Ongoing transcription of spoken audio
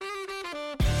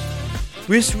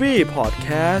Wishry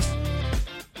Podcast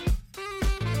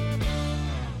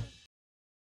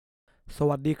ส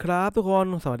วัสดีครับทุกคน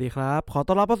สวัสดีครับขอ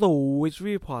ต้อนรับเข้าสู่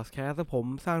Wishry Podcast ผม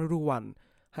สร้างทุกๆวัน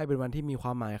ให้เป็นวันที่มีคว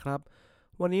ามหมายครับ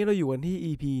วันนี้เราอยู่กันที่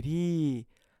EP ที่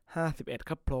51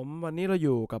ครับผมวันนี้เราอ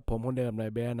ยู่กับผมคนเดิมเล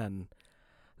ยเบนัน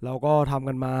เราก็ทำ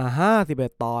กันมา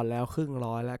51ตอนแล้วครึ่ง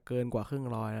ร้อยและเกินกว่าครึ่ง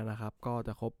ร้อยแล้วนะครับก็จ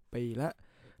ะครบปีแล้ว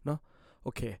เนาะโอ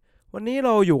เควันนี้เร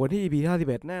าอยู่กันที่ EP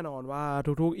 51แน่นอนว่า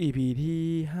ทุกๆ EP ที่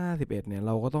51เนี่ยเ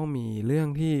ราก็ต้องมีเรื่อง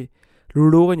ที่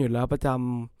รู้ๆกันอยู่แล้วประจ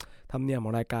ำธรรมเนียมขอ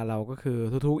งรายการเราก็คือ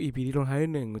ทุกๆ EP ที่ลงท้ายด้ว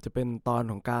ย1จะเป็นตอน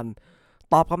ของการ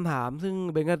ตอบคำถามซึ่ง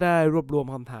เบนก็ได้รวบรวม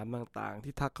คำถามต่างๆ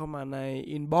ที่ทักเข้ามาใน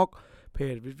inbox เพ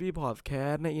จ Wishry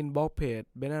Podcast ใน inbox เพจ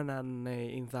เบนนันใน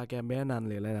Instagram เบนนัน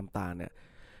หรืออะไรต่างๆเนี่ย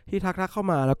ที่ทักเข้า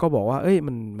มาแล้วก็บอกว่าเอ้ย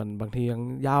มันบางทียัง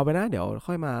ยาวไปนะเดี๋ยว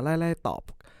ค่อยมาไล่ๆตอบ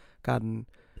กัน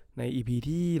ใน EP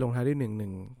ที่ลงท้ายด้วย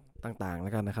1ต่างๆแล้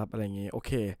วกันนะครับอะไรอย่างงี้โอเ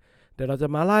คเดี๋ยวเราจะ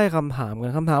มาไล่คำถามกั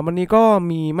นคำถามวันนี้ก็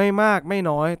มีไม่มากไม่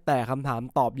น้อยแต่คำถาม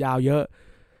ตอบยาวเยอะ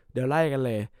เดี๋ยวไล่กันเ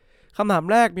ลยคำถาม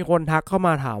แรกมีคนทักเข้าม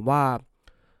าถามว่า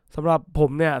สำหรับผม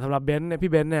เนี่ยสำหรับเบนซ์เนี่ย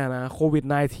พี่เบนซ์เนี่ยนะโควิด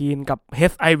 -19 กับ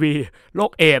HIV โร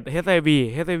คเอดส์ HIV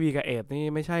กับเอดส์นี่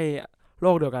ไม่ใช่โร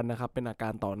คเดียวกันนะครับเป็นอากา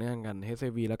รต่อเนื่องกัน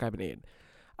HIV แล้วกลายเป็นเอดส์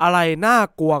อะไรน่า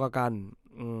กลัวกว่ากัน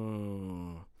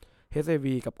HIV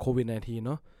กับโควิด -19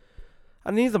 เนาะ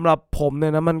อันนี้สำหรับผมเนี่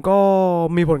ยนะมันก็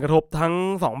มีผลกระทบทั้ง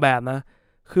2แบบนะ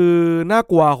คือน่า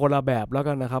กลัวคนละแบบแล้ว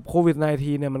กันนะครับโควิด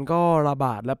 -19 เนี่ยมันก็ระบ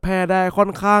าดและแพร่ได้ค่อ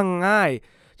นข้างง่าย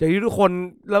อย่างที่ทุกคน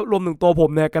แล้วรวมถึงตัวผม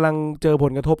เนี่ยกำลังเจอผ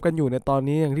ลกระทบกันอยู่ในตอน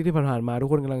นี้อย่างที่ผ่านมาทุก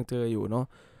คนกำลังเจออยู่เนาะ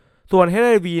ส่วน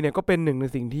HIV เนี่ยก็เป็นหนึ่งใน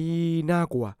สิ่งที่น่า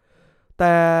กลัวแ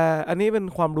ต่อันนี้เป็น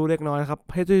ความรู้เล็กน้อยครับ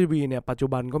HIV เนี่ยปัจจุ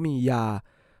บันก็มียา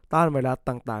ต้านไวรัส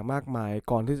ต่างๆมากมาย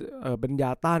ก่อนที่เป็นย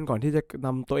าต้านก่อนที่จะน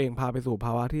ำตัวเองพาไปสู่ภ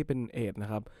าวะที่เป็นเอดส์น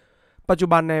ะครับปัจจุ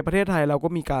บันในประเทศไทยเราก็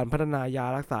มีการพัฒนายา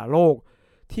รักษาโรค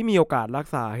ที่มีโอกาสรัก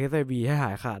ษา HIV ให้ห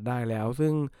ายขาดได้แล้วซึ่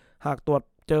งหากตรวจ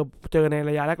เจอใน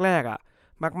ระยะแรก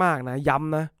ๆมากๆนะย้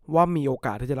ำนะว่ามีโอก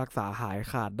าสที่จะรักษาหาย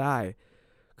ขาดได้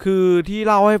คือที่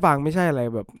เล่าให้ฟังไม่ใช่อะไร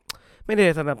แบบไม่ได้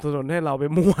สนับสนุนให้เราไป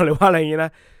มั่วหรือว่าอะไรอย่างนี้น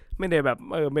ะไม่ได้แบบ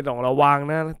ไม่ต้องระวัง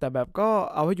นะแต่แบบก็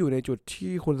เอาให้อยู่ในจุด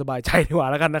ที่คุณสบายใจดีกว่า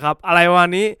แล้วกันนะครับอะไรวัน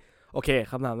นี้โอเค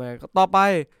คำถามต่อไป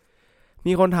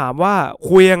มีคนถามว่า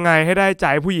คุยยังไงให้ได้ใจ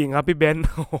ผู้หญิงครับพี่เบนซ์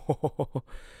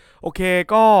โอเค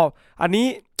ก็อันนี้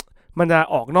มันจะ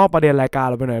ออกนอกประเด็นรายการ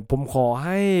เราไปหน่อยผมขอใ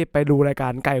ห้ไปดูรายกา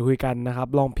รไก่คุยกันนะครับ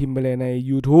ลองพิมพ์ไปเลยใน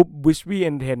YouTube Wishry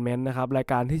Entertainment นะครับราย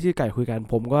การที่ชื่อไก่คุยกัน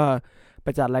ผมก็ไป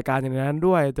จัดรายการอย่างนั้น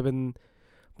ด้วยจะเป็น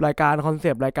รายการคอนเซ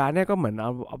ปต์รายการเนี่ยก็เหมือนเอ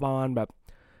าประมาณแบบ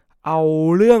เอา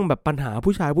เรื่องแบบปัญหา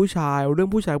ผู้ชายเอาเรื่อง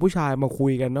ผู้ชายมาคุ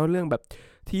ยกันเนาะเรื่องแบบ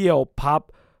เที่ยวพับ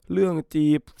เรื่องจี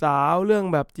บสาวเรื่อง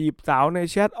แบบจีบสาวใน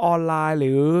แชทออนไลน์ห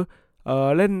รือ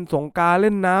เล่นสงกรานต์เ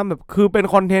ล่นน้ำแบบคือเป็น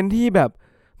คอนเทนต์ที่แบบ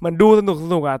มันดูส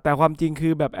นุกอะแต่ความจริงคื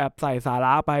อแบบแอบใส่สาร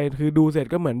ะไปคือดูเสร็จ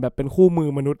ก็เหมือนแบบเป็นคู่มือ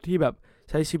มนุษย์ที่แบบ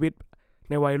ใช้ชีวิต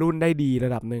ในวัยรุ่นได้ดีร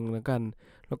ะดับหนึ่งแล้วกัน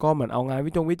แล้วก็เหมือนเอางาน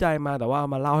วิจัยมาแต่ว่า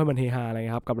มาเล่าให้มันเฮฮาอะไร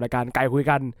ครับกับรายการไก่คุย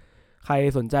กันใคร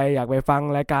สนใจอยากไปฟัง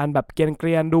รายการแบบเก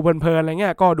รียนๆดูเพลินๆอะไรเงี้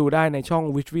ยก็ดูได้ในช่อง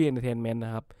Wishry Entertainment น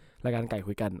ะครับรายการไก่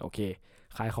คุยกันโอเค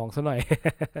ขายของซะหน่อย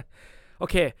โอ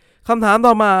เคคำถามต่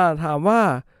อมาถามว่า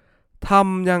ท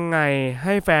ำยังไงใ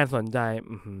ห้แฟนสนใจ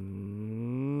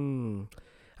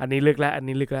อันนี้ลึกแล้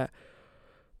ว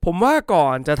ผมว่าก่อ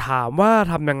นจะถามว่า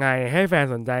ทำยังไงให้แฟน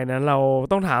สนใจนั้นเรา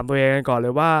ต้องถามตัวเองก่อนเล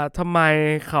ยว่าทำไม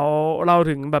เรา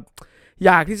ถึงแบบอ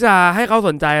ยากที่จะให้เขาส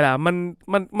นใจล่ะ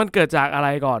มันเกิดจากอะไร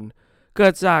ก่อนเกิ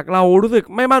ดจากเรารู้สึก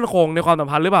ไม่มั่นคงในความสัม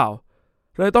พันธ์หรือเปล่า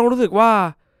เลยต้องรู้สึกว่า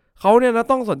เขาเนี่ยนะ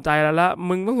ต้องสนใจแล้วละ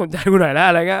มึงต้องสนใจกูหน่อยแล้ว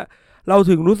อะไรเงี้ยเรา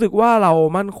ถึงรู้สึกว่าเรา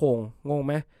มั่นคงงงไ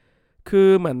หมคือ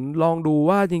เหมือนลองดู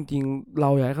ว่าจริงๆเรา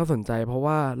อยากให้เขาสนใจเพราะ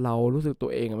ว่าเรารู้สึกตั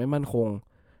วเองไม่มั่นคง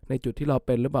ในจุดที่เราเ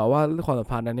ป็นหรือเปล่าว่าความสัม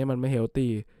พันธ์อันนี้มันไม่เฮล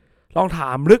ตี้ลองถา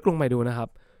มลึกลงไปดูนะครับ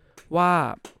ว่า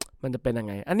มันจะเป็นยัง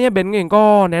ไงอันนี้เบนเองก็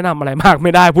แนะนำอะไรมากไ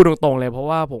ม่ได้พูดตรงๆเลยเพราะ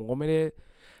ว่าผมก็ไม่ได้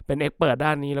เป็นเอ็กซ์เปิร์ทด้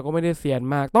านนี้แล้วก็ไม่ได้เซียน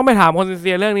มากต้องไปถามคนเ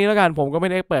ซียนเรื่องนี้แล้วกันผมก็ไม่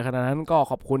ได้เอ็กซ์เปิร์ทขนาดนั้นก็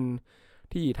ขอบคุณ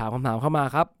ที่ถามคำถามเข้ามา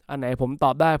ครับอันไหนผมต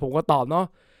อบได้ผมก็ตอบเนาะ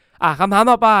คำถาม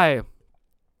ต่อไป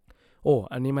โอ้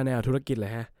อันนี้มาแนวธุรกิจเล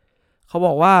ยฮะเขาบ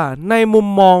อกว่าในมุม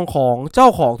มองของเจ้า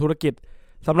ของธุรกิจ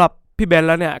สำหรับพี่เบน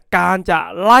แล้วเนี่ยการจะ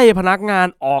ไล่พนักงาน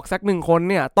ออกสัก1คน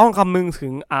เนี่ยต้องคำนึงถึ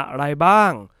งอะไรบ้า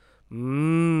ง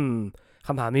ค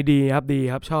ำถามนี้ดีครั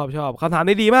บชอบคำถาม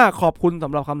นี้ดีมากขอบคุณส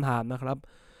ำหรับคำถามนะครับ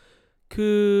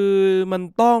คือมัน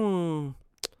ต้อง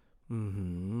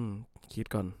คิด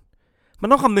ก่อนมัน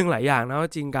ต้องคำนึงหลายอย่างนะ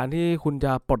จริงการที่คุณจ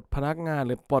ะปลดพนักงานห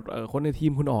รือปลดคนในที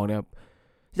มคุณออกเนี่ย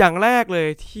อย่างแรกเลย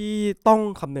ที่ต้อง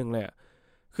คำนึงเลย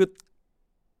คือ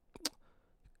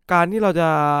การที่เราจะ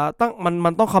มั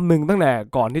นต้องคำนึงตั้งแต่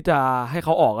ก่อนที่จะให้เข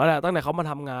าออกแล้วแหละตั้งแต่เขามา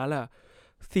ทำงานแล้ว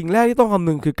สิ่งแรกที่ต้องคำ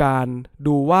นึงคือการ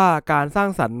ดูว่าการสร้าง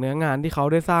สรรค์เนื้องานที่เขา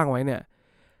ได้สร้างไว้เนี่ย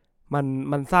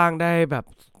มันสร้างได้แบบ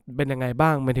เป็นยังไงบ้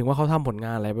างหมายถึงว่าเขาทำผลง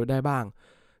านอะไรไปได้บ้าง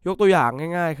ยกตัวอย่าง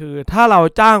ง่ายๆคือถ้าเรา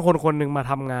จ้างคนหนึ่งมา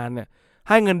ทำงานเนี่ย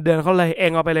ให้เงินเดือนเขาเลยเอ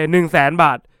งเอาไปเลย100,000 บ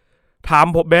าทถาม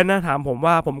ผมเบนนะถามผม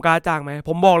ว่าผมกล้าจ้างไหมผ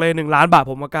มบอกเลย1,000,000 บาท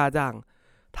ผมก็กล้าจ้าง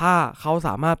ถ้าเขาส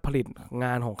ามารถผลิตง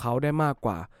านของเขาได้มากก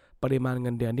ว่าปริมาณเ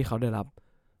งินเดือนที่เขาได้รับ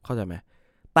เข้าใจไหม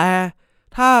แต่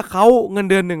ถ้าเขาเงิน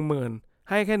เดือน10,000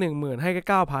ให้แค่10,000ให้แค่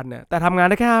9,000เนี่ยแต่ทำงาน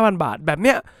ได้แค่5,000 บาทแบบเ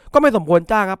นี้ยก็ไม่สมควร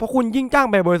จ้างครับเพราะคุณยิ่งจ้าง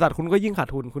ไปบริษัทคุณก็ยิ่งขาด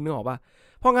ทุนคุณนึกออกปะ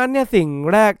เพราะงั้นเนี่ยสิ่ง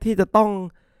แรกที่จะต้อง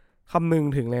คำนึง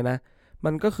ถึงเลยนะมั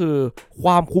นก็คือคว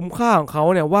ามคุ้มค่าของเขา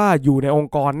เนี่ยว่าอยู่ในอง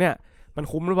ค์กรเนี่ยมัน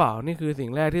คุ้มหรือเปล่านี่คือสิ่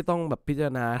งแรกที่ต้องแบบพิจาร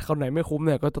ณาคนไหนไม่คุ้มเ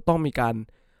นี่ยก็จะต้องมีการ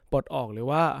ปลดออกหรือ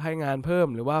ว่าให้งานเพิ่ม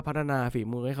หรือว่าพัฒนาฝี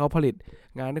มือให้เขาผลิต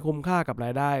งานที่คุ้มค่ากับรา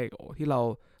ยได้ที่เรา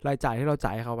รายจ่ายที่เราจ่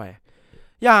ายให้เขาไป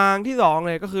อย่างที่สอง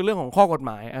เลยก็คือเรื่องของข้อกฎห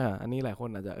มายอันนี้หลายคน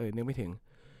อาจจะนึกไม่ถึง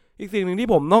อีกสิ่งหนึ่งที่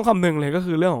ผมต้องคำนึงเลยก็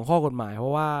คือเรื่องของข้อกฎหมายเพรา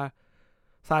ะว่า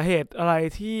สาเหตุอะไร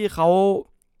ที่เขา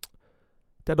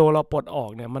จะโดนเราปลดออ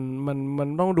กเนี่ยมัน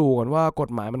ต้องดูก่อนว่ากฎ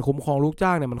หมายมันคุ้มครองลูกจ้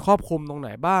างเนี่ยมันครอบคลุมตรงไหน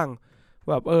บ้าง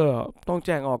แบบต้องแ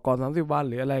จ้งออกก่อน30 วัน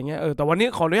หรืออะไรเงี้ยแต่วันนี้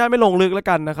ขออนุญาตไม่ลงลึกแล้ว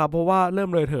กันนะครับเพราะว่าเริ่ม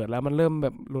เลยเถิดแล้วมันเริ่มแบ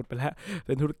บหลุดไปแล้วเ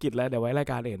ป็นธุรกิจแล้วเดี๋ยวไว้ราย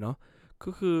การอื่นเนาะก็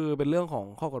คือเป็นเรื่องของ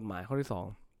ข้อกฎหมายข้อที่สอง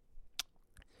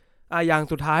อย่าง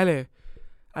สุดท้ายเลย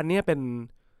อันนี้เป็น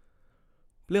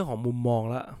เรื่องของมุมมอง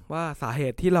แล้วว่าสาเห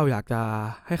ตุที่เราอยากจะ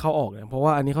ให้เขาออกเนี่ยเพราะว่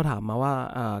าอันนี้เขาถามมาว่า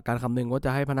การคำนึงว่าจ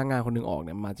ะให้พนักงานคนหนึ่งออกเ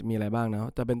นี่ยมันจะมีอะไรบ้างนะ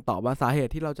จะเป็นตอบว่าสาเห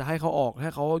ตุที่เราจะให้เขาออกให้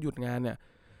เขาหยุดงานเนี่ย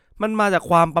มันมาจาก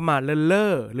ความประมาทเลินเล่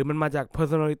อหรือมันมาจาก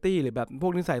personality หรือแบบพว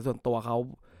กนิสัยส่วนตัวเขา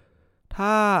ถ้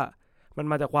ามัน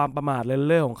มาจากความประมาทเลิน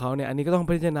เล่อของเขาเนี่ยอันนี้ก็ต้อง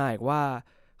พิจารณาอีกว่า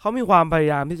เขามีความพย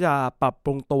ายามที่จะปรับป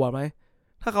รุงตัวไหม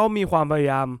ถ้าเขามีความพย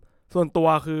ายามส่วนตัว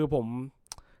คือผม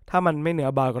ถ้ามันไม่เหนือ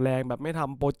บากว่าแรงแบบไม่ท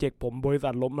ำโปรเจกต์ผมบริษั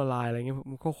ทล้มละลายอะไรเงี้ย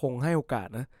มันก็คงให้โอกาส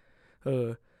นะ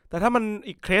แต่ถ้ามัน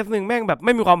อีกเคสหนึ่งแม่งแบบไ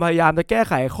ม่มีความพยายามจะแก้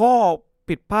ไขข้อ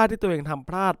ผิดพลาดที่ตัวเองทำ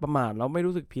พลาดประมาทแล้วไม่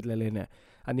รู้สึกผิดเลยเนี่ย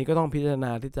อันนี้ก็ต้องพิจารณ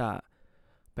าที่จะ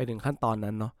ไปถึงขั้นตอน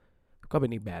นั้นเนาะก็เป็น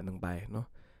อีกแบบหนึ่งไปเนาะ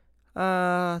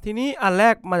ทีนี้อันแร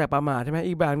กมาจากประมาทใช่ไหม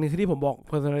อีกแบบนึงที่ผมบอก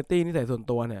personality นิสัยส่วน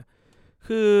ตัวเนี่ย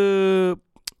คือ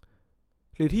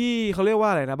หรือที่เขาเรียกว่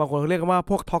าอะไรนะบางคนเขาเรียกว่า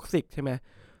พวกท็อกซิกใช่ไหม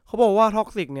เขาบอกว่าท็อก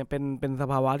ซิกเนี่ยเป็นส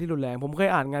ภาวะที่รุนแรงผมเคย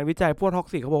อ่านงานวิจัยพวกท็อก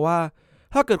ซิกเขาบอกว่า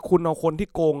ถ้าเกิดคุณเอาคนที่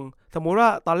โกงสมมุติว่า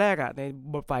ตอนแรกใน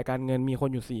ฝ่ายการเงินมีคน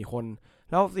อยู่4 คน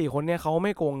แล้ว4 คนเนี่ยเขาไ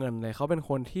ม่โกงเงินเลยเขาเป็น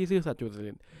คนที่ซื่อสัตย์สุจ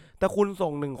ริตแต่คุณส่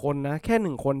ง1 คนนะแค่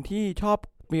1 คนที่ชอบ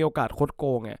มีโอกาสคดโก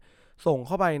งเนี่ยส่งเ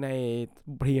ข้าไปใน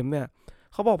พรีมเนี่ย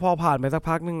เขาบอกพอผ่านไปสัก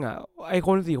พักนึงไอค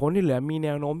น4 คนที่เหลือมีแน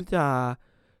วโน้มที่จะ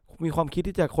มีความคิด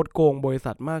ที่จะคดโกงบริ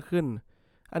ษัทมากขึ้น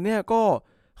อันเนี้ยก็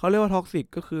เขาเรียกว่าท็อกซิก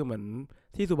ก็คือเหมือน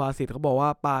ที่สุภาษิตเขาบอกว่า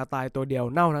ปลาตายตัวเดียว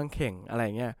เน่าทั้งเข่งอะไร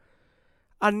เงี้ย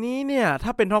อันนี้เนี่ยถ้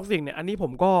าเป็นท็อกซิกเนี่ยอันนี้ผ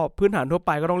มก็พื้นฐานทั่วไ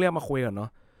ปก็ต้องเรียกมาคุยกันเนา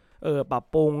ะปรับ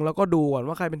ปรุงแล้วก็ดูก่อน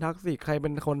ว่าใครเป็นท็อกซิกใครเป็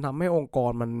นคนทำให้องค์ก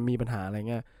รมันมีปัญหาอะไร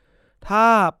เงี้ยถ้า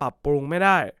ปรับปรุงไม่ไ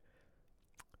ด้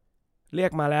เรีย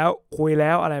กมาแล้วคุยแ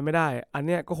ล้วอะไรไม่ได้อันเ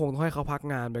นี้ยก็คงต้องให้เขาพัก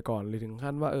งานไปก่อนหรือถึง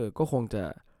ขั้นว่าก็คงจะ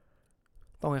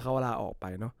ต้องให้เขาลาออกไป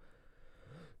เนาะ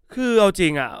คือเอาจริ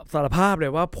งสารภาพเล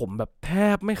ยว่าผมแบบแท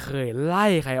บไม่เคยไล่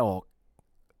ใครออก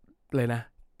เลยนะ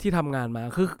ที่ทำงานมา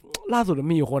คือล่าสุด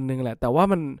มีอยู่คนนึงแหละแต่ว่า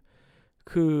มัน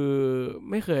คือ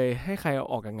ไม่เคยให้ใคร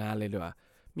ออกจากงานเลยด้วย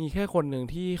มีแค่คนหนึ่ง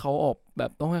ที่เขาออกแบ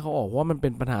บต้องให้เขาออกเพราะว่ามันเป็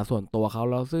นปัญหาส่วนตัวเขา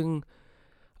แล้วซึ่ง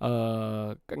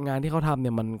งานที่เขาทำเ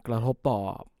นี่ยมันกระทบต่อ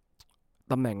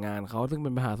ตำแหน่งงานเขาซึ่งเป็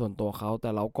นปัญหาส่วนตัวเขาแต่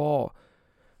เราก็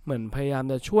เหมือนพยายาม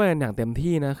จะช่วยกันอย่างเต็ม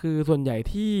ที่นะคือส่วนใหญ่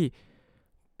ที่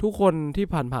ทุกคนที่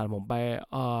ผ่านผมไป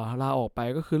ลาออกไป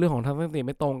ก็คือเรื่องของทัศนคติไ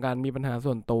ม่ตรงกันมีปัญหา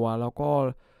ส่วนตัวแล้วก็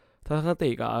ทัศนคติ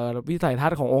กับวิสัยทั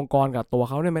ศน์ขององค์กรกับตัว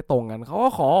เขาเนี่ยไม่ตรงกันเขาก็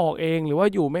ขอออกเองหรือว่า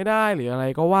อยู่ไม่ได้หรืออะไร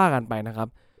ก็ว่ากันไปนะครับ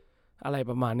อะไร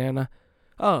ประมาณนี้นะ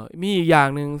มีอีกอย่าง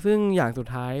หนึ่งซึ่งอย่างสุด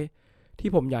ท้ายที่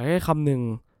ผมอยากให้คำนึง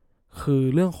คือ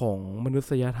เรื่องของมนุ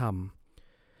ษยธรรม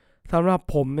สำหรับ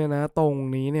ผมเนี่ยนะตรง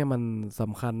นี้เนี่ยมันส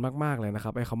ำคัญมากๆเลยนะค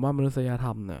รับไอ้คำว่ามนุษยธร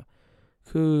รมเนี่ย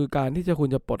คือการที่คุณ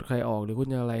จะปลดใครออกหรือคุณ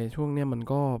จะอะไรช่วงเนี้ยมัน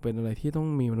ก็เป็นอะไรที่ต้อง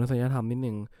มีมนุษยธรรมนิด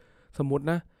นึงสมม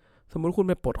ติคุณ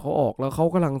ไปปลดเขาออกแล้วเขา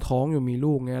กำลังท้องอยู่มี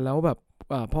ลูกไงแล้วแบบ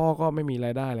พ่อก็ไม่มีร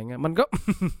ายได้อะไรเงี้ยมันก็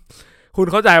คุณ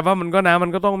เข้าใจว่ามันก็นะมั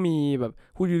นก็ต้องมีแบบ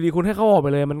คุณอยู่ดีคุณให้เขาออกไป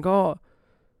เลยมันก็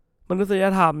มนุษย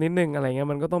ธรรมนิดนึงอะไรเงี้ย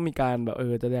มันก็ต้องมีการแบบ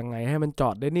จะยังไงให้มันจอ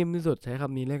ดได้นิ่มที่สุดใช้ค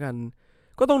ำนี้แล้วกัน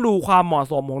ก็ต้องดูความเหมาะ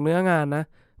สมของเนื้องานนะ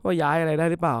ว่าย้ายอะไรได้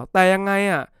หรือเปล่าแต่ยังไง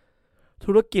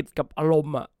ธุรกิจกับอารม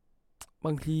ณ์บ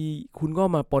างทีคุณก็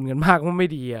มาปนกันมากมันไม่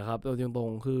ดีครับตรง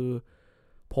ๆคือ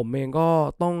ผมเองก็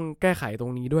ต้องแก้ไขตร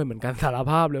งนี้ด้วยเหมือนกันสาร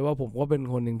ภาพเลยว่าผมก็เป็น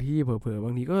คนหนึ่งที่เผลอๆบ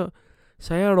างทีก็ใ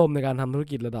ช้อารมณ์ในการทำธุร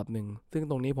กิจระดับหนึ่งซึ่ง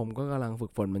ตรงนี้ผมก็กำลังฝึ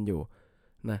กฝนมันอยู่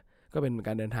นะก็เป็นก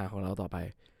ารเดินทางของเราต่อไป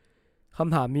ค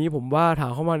ำถามนี้ผมว่าถา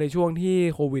มเข้ามาในช่วงที่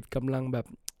โควิดกำลังแบบ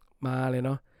มาเลยเ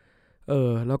นาะ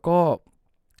แล้วก็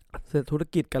ธุร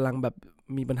กิจกำลังแบบ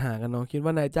มีปัญหากันเนาะคิดว่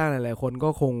านายจ้างหลายๆคนก็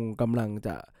คงกำลังจ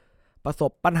ะประส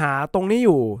บปัญหาตรงนี้อ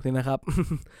ยู่สินะครับ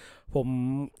ผม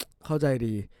เข้าใจ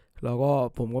ดีแล้วก็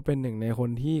ผมก็เป็นหนึ่งในคน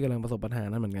ที่กำลังประสบปัญหา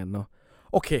นั้นเหมือนกันเนาะ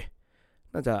โอเค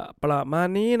น่าจะประมาณ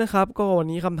นี้นะครับก็วัน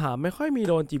นี้คำถามไม่ค่อยมี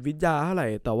โดนจิตวิทยาเท่าไหร่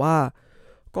แต่ว่า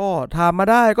ก็ถามมา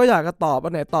ได้ก็อยากจะตอบอั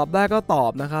นไหนตอบได้ก็ตอ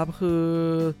บนะครับคือ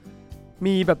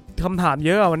มีแบบคำถามเ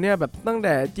ยอะวันนี้แบบตั้งแ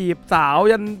ต่จีบสาว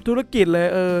ยันธุรกิจเลย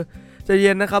ใจเ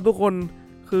ย็นนะครับทุกคน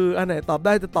คืออันไหนตอบไ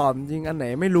ด้จะตอบจริงอันไหน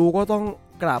ไม่รู้ก็ต้อง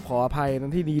กราบขออภัยนั้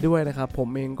นที่นี้ด้วยนะครับผม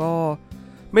เองก็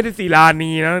ไม่ได้ศิลา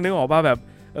นีนะนึกออกป่ะแบบ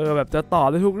แบบจะตอบ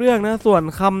ได้ทุกเรื่องนะส่วน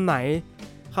ค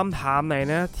ำถามไหน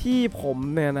นะที่ผม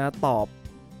เนี่ยนะตอบ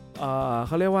เ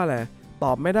ขาเรียกว่าอะไรต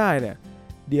อบไม่ได้เนี่ย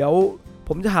เดี๋ยวผ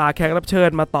มจะหาแขกรับเชิญ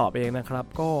มาตอบเองนะครับ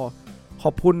ก็ข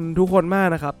อบคุณทุกคนมาก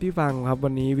นะครับที่ฟังครับวั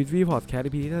นนี้วิทวีพอดแคสต์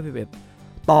EP ที่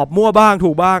51ตอบมั่วบ้างถู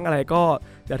กบ้างอะไรก็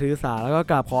อย่าถือสาแล้วก็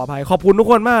กราบขออภัยขอบคุณทุก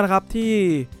คนมากนะครับที่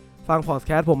ฟังพอดแค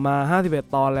สต์ผมมา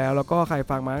51ตอนแล้วก็ใคร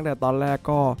ฟังมาตั้งแต่ตอนแรก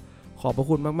ก็ขอบพระ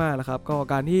คุณมากๆนะครับก็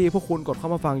การที่พวกคุณกดเข้า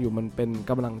มาฟังอยู่มันเป็น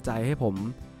กำลังใจให้ผม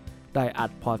ได้อัด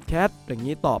พอดแคสต์อย่าง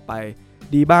นี้ต่อไป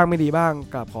ดีบ้างไม่ดีบ้าง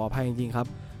กราบขออภัยจริงๆครับ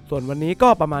ส่วนวันนี้ก็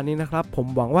ประมาณนี้นะครับผม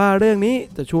หวังว่าเรื่องนี้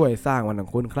จะช่วยสร้างวันขอ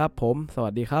งคุณครับผมสวั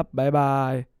สดีครับบ๊ายบา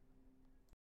ย